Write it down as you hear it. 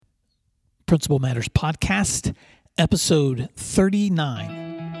Principal Matters Podcast, episode 39.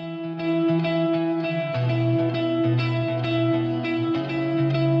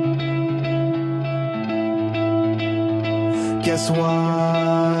 Guess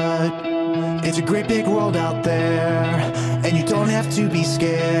what? It's a great big world out there, and you don't have to be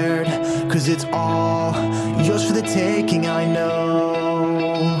scared, 'cause it's all yours for the taking. I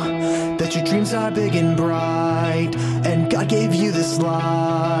know that your dreams are big and bright, and God gave you this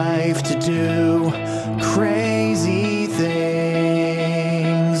life to do crazy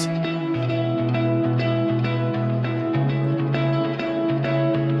things.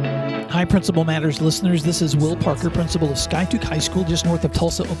 Hi, Principal Matters listeners. This is Will Parker, principal of Skiatook High School just north of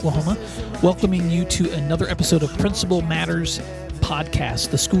Tulsa, Oklahoma, welcoming you to another episode of Principal Matters Podcast,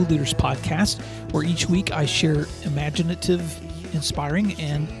 the School Leaders Podcast, where each week I share imaginative, inspiring,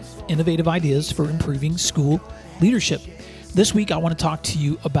 and innovative ideas for improving school leadership. This week I want to talk to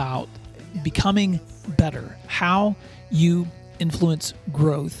you about becoming better, how you influence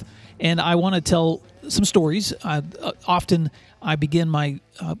growth. And I want to tell some stories. Often I begin my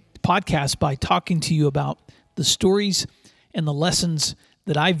podcast by talking to you about the stories and the lessons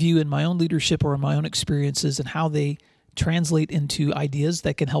that I view in my own leadership or in my own experiences and how they translate into ideas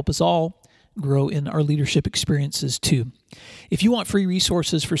that can help us all grow in our leadership experiences too. If you want free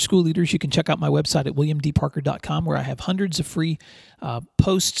resources for school leaders, you can check out my website at williamdparker.com, where I have hundreds of free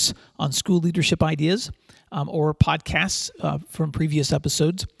posts on school leadership ideas or podcasts from previous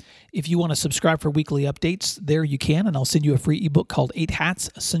episodes. If you want to subscribe for weekly updates, there you can, and I'll send you a free ebook called 8 Hats,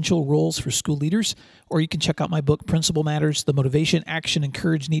 Essential Roles for School Leaders, or you can check out my book, Principal Matters, The Motivation, Action, and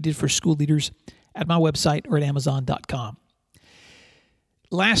Courage Needed for School Leaders at my website or at Amazon.com.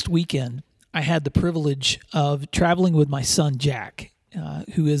 Last weekend, I had the privilege of traveling with my son, Jack,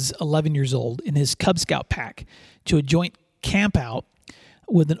 who is 11 years old, in his Cub Scout pack to a joint camp out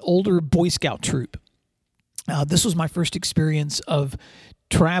with an older Boy Scout troop. This was my first experience of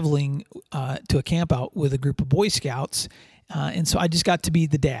traveling to a camp out with a group of Boy Scouts, and so I just got to be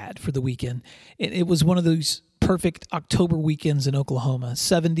the dad for the weekend. It was one of those perfect October weekends in Oklahoma,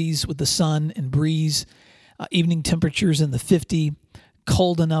 70s with the sun and breeze, evening temperatures in the 50s,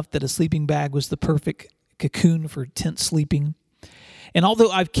 cold enough that a sleeping bag was the perfect cocoon for tent sleeping. And although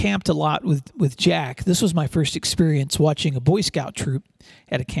I've camped a lot with Jack, this was my first experience watching a Boy Scout troop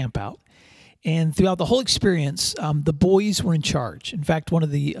at a camp out. And throughout the whole experience, the boys were in charge. In fact, one of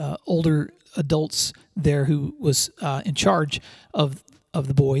the older adults there who was in charge of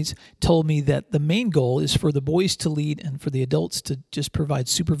the boys told me that the main goal is for the boys to lead and for the adults to just provide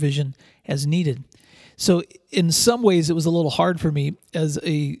supervision as needed. So in some ways, it was a little hard for me as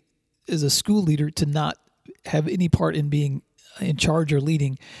a school leader to not have any part in being in charge or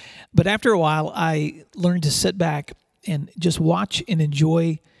leading. But after a while, I learned to sit back and just watch and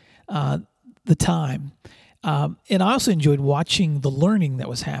enjoy the time. And I also enjoyed watching the learning that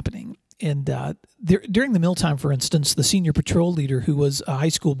was happening. And during the mealtime, for instance, the senior patrol leader, who was a high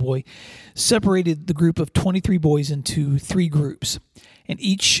school boy, separated the group of 23 boys into 3 groups. And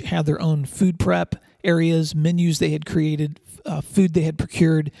each had their own food prep areas, menus they had created, food they had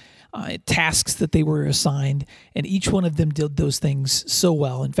procured, tasks that they were assigned, and each one of them did those things so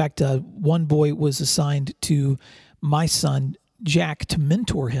well. In fact, one boy was assigned to my son, Jack, to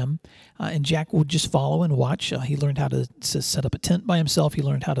mentor him, and Jack would just follow and watch. He learned how to set up a tent by himself. He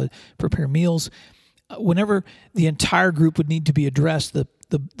learned how to prepare meals. Whenever the entire group would need to be addressed, the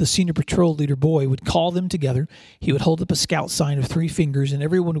senior patrol leader boy would call them together. He would hold up a scout sign of 3 fingers, and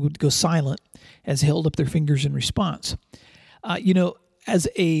everyone would go silent as he held up their fingers in response. As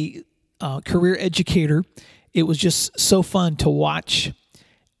a career educator, it was just so fun to watch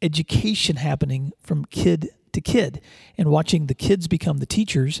education happening from kid to kid, and watching the kids become the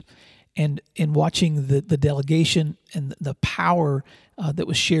teachers, and watching the delegation and the power that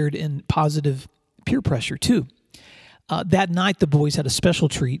was shared in positive peer pressure too. That night, the boys had a special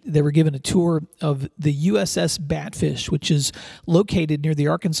treat. They were given a tour of the USS Batfish, which is located near the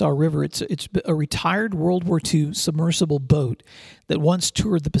Arkansas River. It's a retired World War II submersible boat that once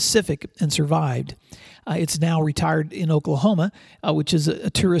toured the Pacific and survived. It's now retired in Oklahoma, which is a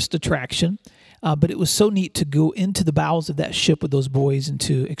tourist attraction. But it was so neat to go into the bowels of that ship with those boys and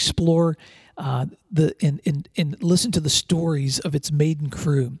to explore and listen to the stories of its maiden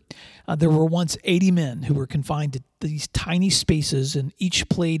crew. There were once 80 men who were confined to these tiny spaces, and each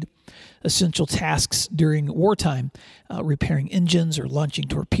played essential tasks during wartime, repairing engines or launching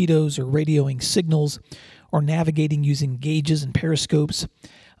torpedoes or radioing signals or navigating using gauges and periscopes.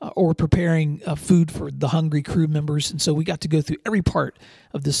 Or preparing food for the hungry crew members. And so we got to go through every part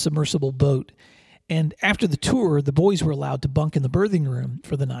of this submersible boat. And after the tour, the boys were allowed to bunk in the berthing room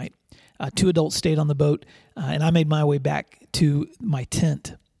for the night. 2 adults stayed on the boat, and I made my way back to my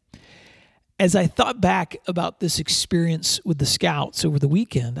tent. As I thought back about this experience with the Scouts over the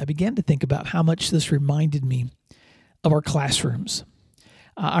weekend, I began to think about how much this reminded me of our classrooms.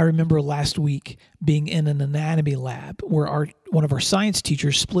 I remember last week being in an anatomy lab where one of our science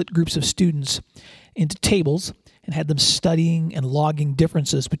teachers split groups of students into tables and had them studying and logging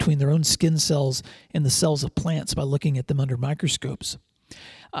differences between their own skin cells and the cells of plants by looking at them under microscopes.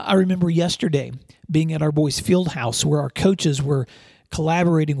 I remember yesterday being at our boys' field house where our coaches were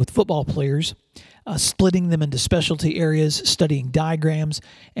collaborating with football players, splitting them into specialty areas, studying diagrams,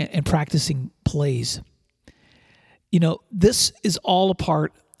 and practicing plays. This is all a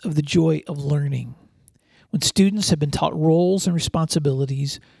part of the joy of learning. When students have been taught roles and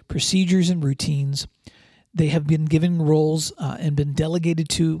responsibilities, procedures and routines, they have been given roles and been delegated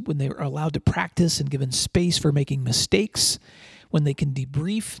to when they are allowed to practice and given space for making mistakes, when they can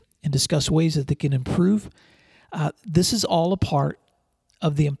debrief and discuss ways that they can improve. This is all a part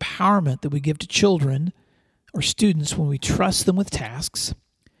of the empowerment that we give to children or students when we trust them with tasks,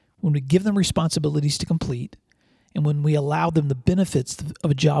 when we give them responsibilities to complete, and when we allow them the benefits of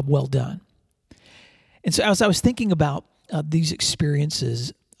a job well done. And so as I was thinking about these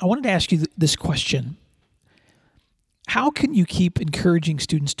experiences, I wanted to ask you this question. How can you keep encouraging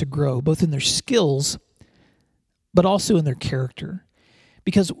students to grow, both in their skills, but also in their character?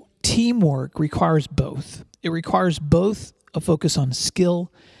 Because teamwork requires both. It requires both a focus on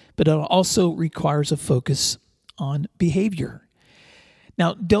skill, but it also requires a focus on behavior.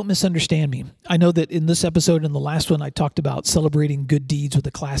 Now, don't misunderstand me. I know that in this episode and the last one, I talked about celebrating good deeds with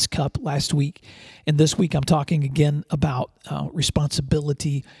the class cup last week. And this week, I'm talking again about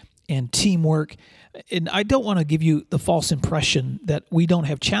responsibility and teamwork. And I don't want to give you the false impression that we don't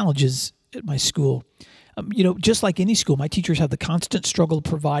have challenges at my school. Just like any school, my teachers have the constant struggle of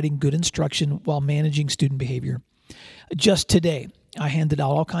providing good instruction while managing student behavior. Just today, I handed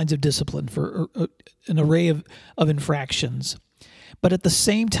out all kinds of discipline for an array of infractions. But at the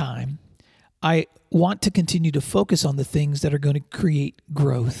same time, I want to continue to focus on the things that are going to create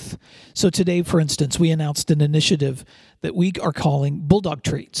growth. So today, for instance, we announced an initiative that we are calling Bulldog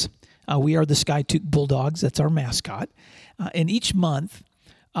Traits. We are the Skiatook Bulldogs. That's our mascot. And each month,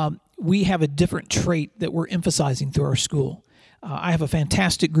 we have a different trait that we're emphasizing through our school. I have a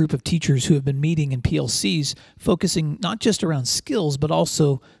fantastic group of teachers who have been meeting in PLCs, focusing not just around skills, but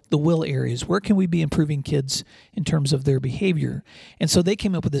also the will areas. Where can we be improving kids in terms of their behavior? And so they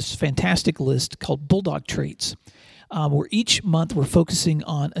came up with this fantastic list called Bulldog Traits, where each month we're focusing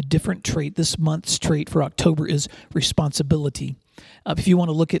on a different trait. This month's trait for October is responsibility. If you want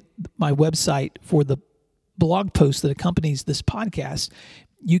to look at my website for the blog post that accompanies this podcast,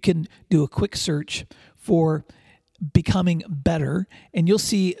 you can do a quick search for becoming better, and you'll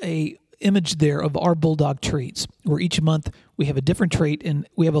see a image there of our Bulldog traits, where each month we have a different trait, and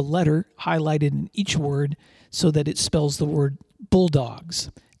we have a letter highlighted in each word so that it spells the word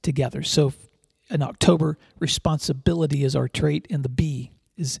bulldogs together. So in October, responsibility is our trait, and the B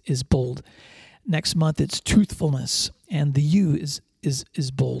is bold. Next month, it's truthfulness, and the U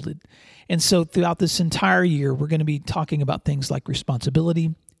is bolded. And so throughout this entire year, we're going to be talking about things like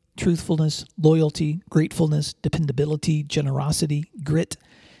responsibility, truthfulness, loyalty, gratefulness, dependability, generosity, grit,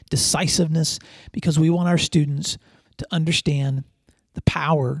 decisiveness, because we want our students to understand the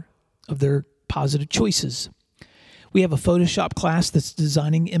power of their positive choices. We have a Photoshop class that's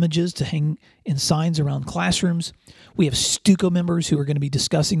designing images to hang in signs around classrooms. We have Stuco members who are going to be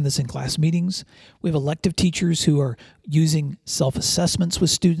discussing this in class meetings. We have elective teachers who are using self-assessments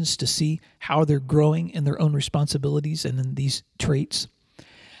with students to see how they're growing in their own responsibilities and in these traits.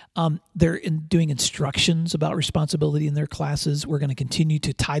 They're doing instructions about responsibility in their classes. We're going to continue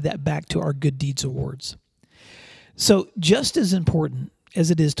to tie that back to our Good Deeds Awards. So just as important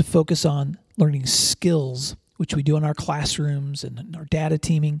as it is to focus on learning skills, which we do in our classrooms and in our data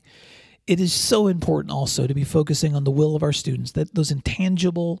teaming, it is so important also to be focusing on the will of our students, that those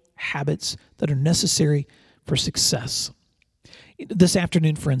intangible habits that are necessary for success. This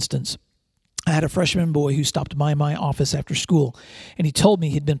afternoon, for instance, I had a freshman boy who stopped by my office after school, and he told me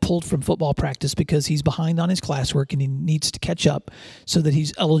he'd been pulled from football practice because he's behind on his classwork and he needs to catch up so that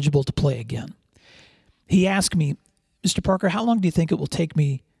he's eligible to play again. He asked me, "Mr. Parker, how long do you think it will take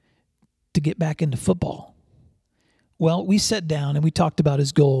me to get back into football?" Well, we sat down and we talked about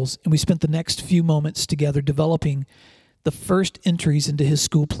his goals, and we spent the next few moments together developing the first entries into his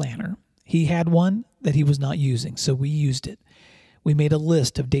school planner. He had one that he was not using, so we used it. We made a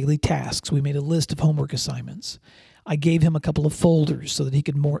list of daily tasks. We made a list of homework assignments. I gave him a couple of folders so that he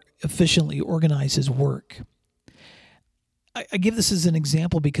could more efficiently organize his work. I give this as an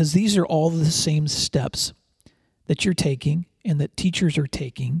example because these are all the same steps that you're taking and that teachers are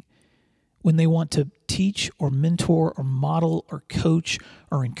taking when they want to teach or mentor or model or coach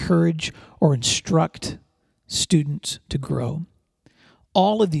or encourage or instruct students to grow.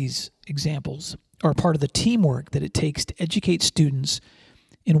 All of these examples are part of the teamwork that it takes to educate students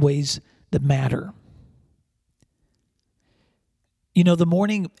in ways that matter. You know, the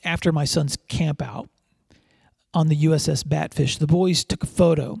morning after my son's camp out on the USS Batfish, the boys took a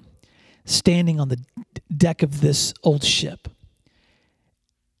photo standing on the deck of this old ship.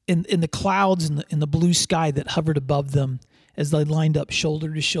 In the clouds and in the blue sky that hovered above them as they lined up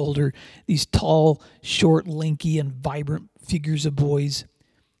shoulder to shoulder, these tall, short, lanky, and vibrant figures of boys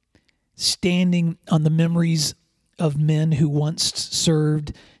standing on the memories of men who once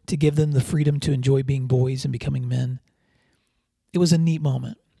served to give them the freedom to enjoy being boys and becoming men. It was a neat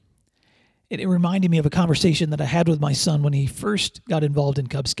moment. It reminded me of a conversation that I had with my son when he first got involved in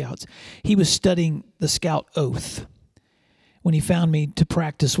Cub Scouts. He was studying the Scout Oath when he found me to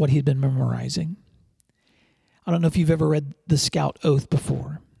practice what he had been memorizing. I don't know if you've ever read the Scout Oath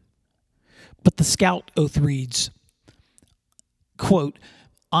before, but the Scout Oath reads, quote,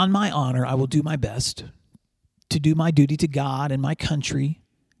 "On my honor, I will do my best to do my duty to God and my country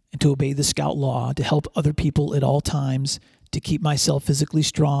and to obey the Scout law, to help other people at all times, to keep myself physically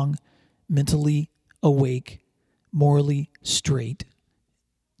strong, mentally awake, morally straight."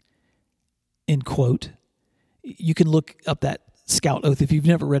 End quote. You can look up that Scout Oath if you've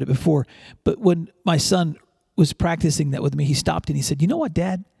never read it before. But when my son was practicing that with me, he stopped and he said, "You know what,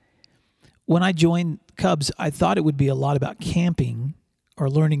 Dad? When I joined Cubs, I thought it would be a lot about camping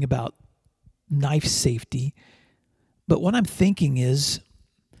or learning about knife safety. But what I'm thinking is,"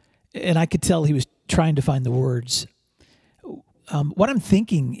 and I could tell he was trying to find the words, "what I'm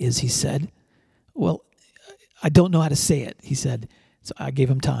thinking is," he said, "well, I don't know how to say it," he said. So I gave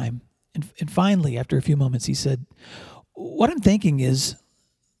him time. And finally, after a few moments, he said, "What I'm thinking is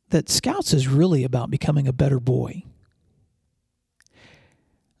that Scouts is really about becoming a better boy."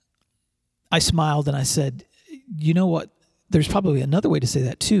 I smiled and I said, "You know what? There's probably another way to say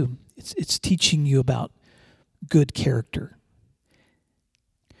that too. It's teaching you about good character."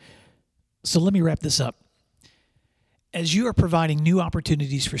 So let me wrap this up. As you are providing new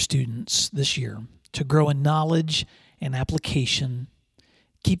opportunities for students this year to grow in knowledge and application,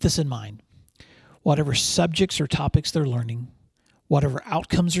 keep this in mind. Whatever subjects or topics they're learning, whatever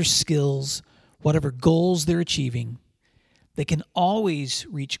outcomes or skills, whatever goals they're achieving, they can always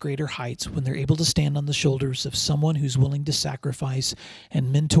reach greater heights when they're able to stand on the shoulders of someone who's willing to sacrifice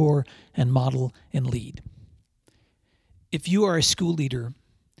and mentor and model and lead. If you are a school leader,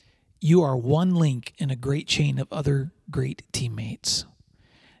 you are one link in a great chain of other great teammates.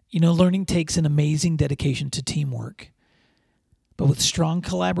 You know, learning takes an amazing dedication to teamwork. But with strong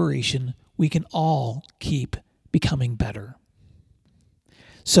collaboration, we can all keep becoming better.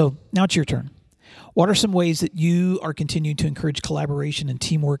 So now it's your turn. What are some ways that you are continuing to encourage collaboration and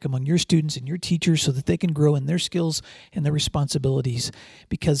teamwork among your students and your teachers so that they can grow in their skills and their responsibilities?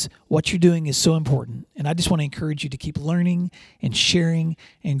 Because what you're doing is so important. And I just want to encourage you to keep learning and sharing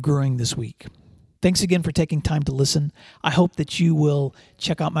and growing this week. Thanks again for taking time to listen. I hope that you will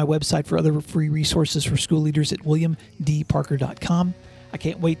check out my website for other free resources for school leaders at williamdparker.com. I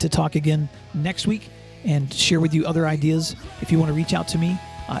can't wait to talk again next week and share with you other ideas. If you want to reach out to me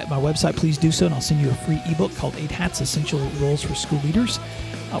at my website, please do so, and I'll send you a free ebook called 8 Hats, Essential Roles for School Leaders.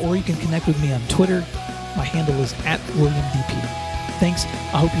 Or you can connect with me on Twitter. My handle is @WilliamDP. Thanks.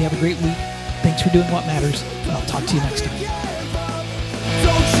 I hope you have a great week. Thanks for doing what matters, and I'll talk to you next time.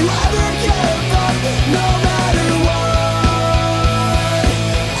 Don't you ever give up, no.